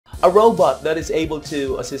A robot that is able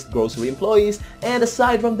to assist grocery employees, and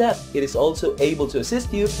aside from that, it is also able to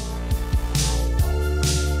assist you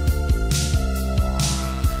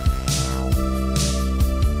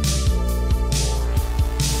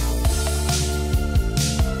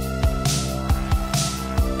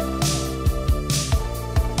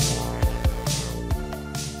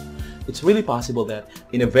It's really possible that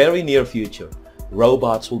in a very near future,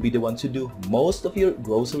 robots will be the one to do most of your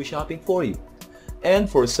grocery shopping for you. And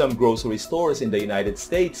for some grocery stores in the United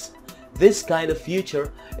States, this kind of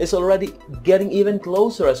future is already getting even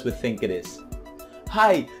closer as we think it is.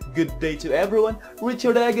 Hi, good day to everyone,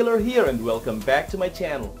 Richard Aguilar here and welcome back to my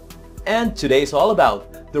channel. And today is all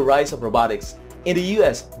about the rise of robotics in the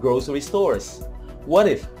US grocery stores. What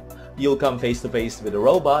if you'll come face to face with a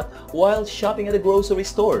robot while shopping at a grocery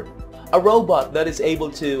store? A robot that is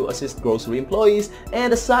able to assist grocery employees,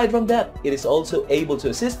 and aside from that, it is also able to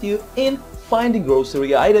assist you in finding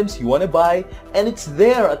grocery items you want to buy, and it's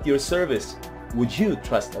there at your service. Would you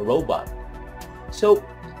trust a robot? So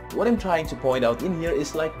what I'm trying to point out in here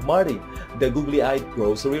is like Marty, the googly-eyed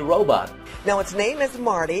grocery robot. Now its name is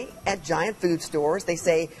Marty. At giant food stores, they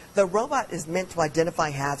say the robot is meant to identify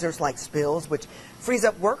hazards like spills, which frees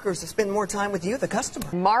up workers to spend more time with you, the customer.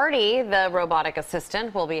 Marty, the robotic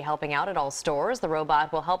assistant, will be helping out at all stores. The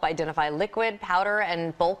robot will help identify liquid, powder,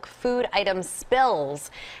 and bulk food item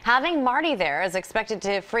spills. Having Marty there is expected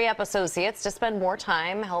to free up associates to spend more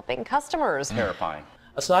time helping customers. Terrifying.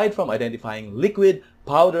 Aside from identifying liquid,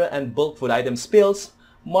 powder, and bulk food item spills,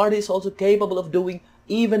 Marty is also capable of doing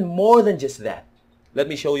even more than just that. Let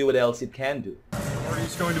me show you what else it can do.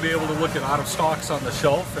 Marty's going to be able to look at out of stocks on the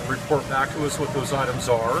shelf and report back to us what those items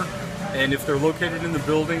are. And if they're located in the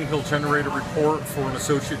building, he'll generate a report for an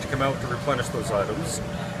associate to come out to replenish those items.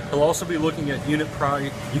 He'll also be looking at unit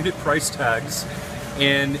price tags,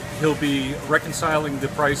 and he'll be reconciling the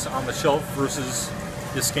price on the shelf versus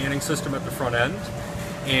the scanning system at the front end.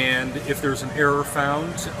 And if there's an error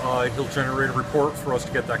found, he'll generate a report for us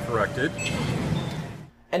to get that corrected.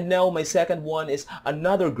 And now my second one is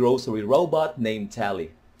another grocery robot named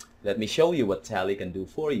Tally. Let me show you what Tally can do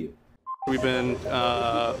for you. We've been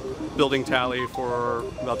building Tally for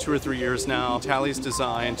about 2 or 3 years now. Tally's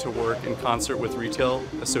designed to work in concert with retail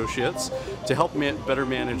associates to help better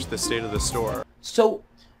manage the state of the store. So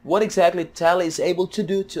what exactly Tally is able to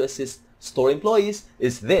do to assist store employees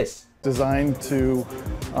is this. Designed to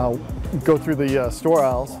go through the store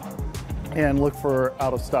aisles and look for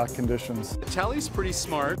out-of-stock conditions. Tally's pretty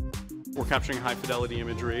smart. We're capturing high-fidelity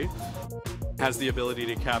imagery. Has the ability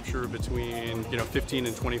to capture between 15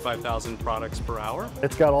 and 25,000 products per hour.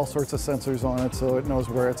 It's got all sorts of sensors on it, so it knows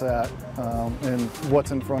where it's at and what's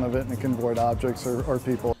in front of it, and it can avoid objects or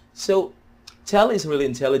people. So Tally is really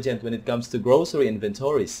intelligent when it comes to grocery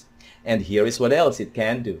inventories. And here is what else it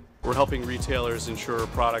can do. We're helping retailers ensure a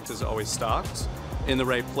product is always stocked, in the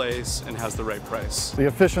right place, and has the right price. The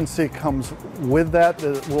efficiency comes with that.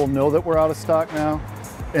 We'll know that we're out of stock now,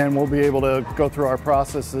 and we'll be able to go through our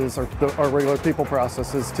processes, our regular people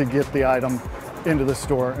processes, to get the item into the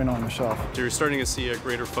store and on the shelf. So you're starting to see a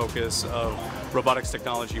greater focus of robotics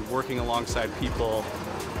technology working alongside people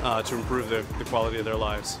to improve the quality of their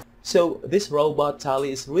lives. So this robot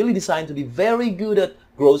Tally is really designed to be very good at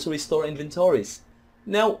grocery store inventories.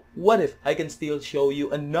 Now, what if I can still show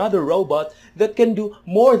you another robot that can do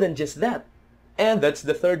more than just that? And that's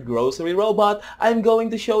the third grocery robot I'm going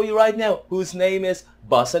to show you right now, whose name is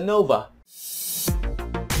Bossa Nova.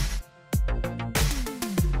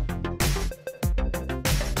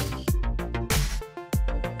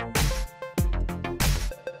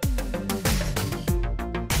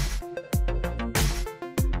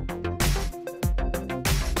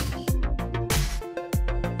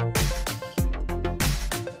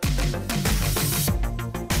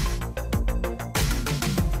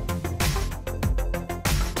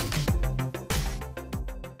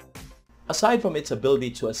 Aside from its ability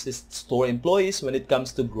to assist store employees when it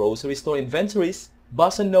comes to grocery store inventories,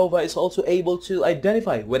 Bossa Nova is also able to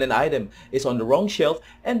identify when an item is on the wrong shelf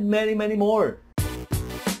and many more.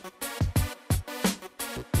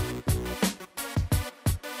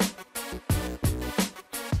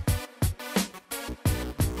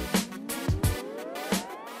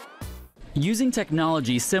 Using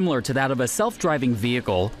technology similar to that of a self-driving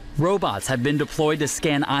vehicle, robots have been deployed to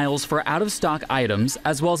scan aisles for out-of-stock items,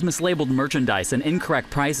 as well as mislabeled merchandise and incorrect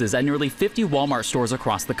prices at nearly 50 Walmart stores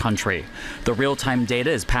across the country. The real-time data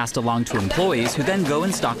is passed along to employees who then go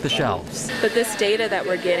and stock the shelves. But this data that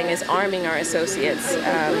we're getting is arming our associates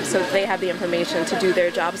so they have the information to do their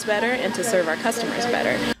jobs better and to serve our customers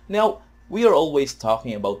better. Now, We are always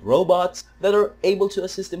talking about robots that are able to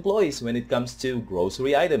assist employees when it comes to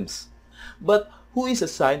grocery items. But who is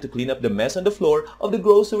assigned to clean up the mess on the floor of the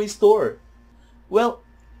grocery store? Well,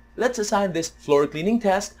 let's assign this floor cleaning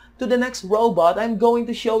task to the next robot I'm going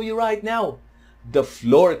to show you right now. The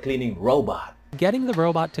floor cleaning robot. Getting the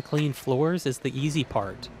robot to clean floors is the easy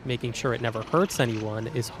part. Making sure it never hurts anyone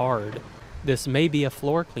is hard. This may be a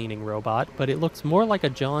floor cleaning robot, but it looks more like a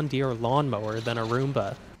John Deere lawnmower than a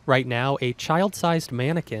Roomba. Right now, a child-sized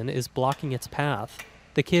mannequin is blocking its path.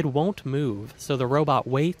 The kid won't move, so the robot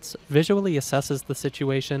waits, visually assesses the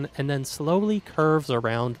situation, and then slowly curves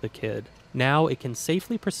around the kid. Now it can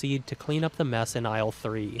safely proceed to clean up the mess in aisle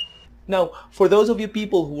 3. Now, for those of you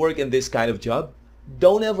people who work in this kind of job,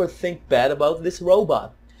 don't ever think bad about this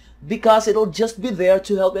robot, because it'll just be there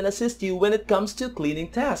to help and assist you when it comes to cleaning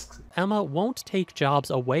tasks. Emma won't take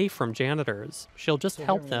jobs away from janitors. She'll just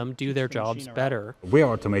help them do their jobs better. We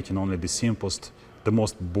are automating only the simplest, the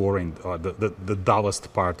most boring, the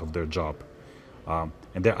dullest part of their job. And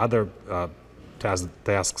there are other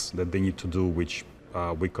tasks that they need to do which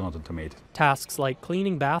we cannot automate. Tasks like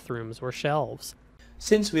cleaning bathrooms or shelves.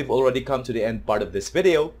 Since we've already come to the end part of this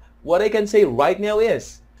video, what I can say right now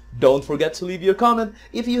is, don't forget to leave your comment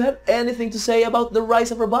if you have anything to say about the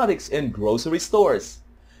rise of robotics in grocery stores.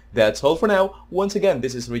 That's all for now. Once again,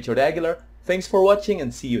 this is Richard Aguilar. Thanks for watching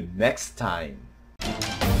and see you next time.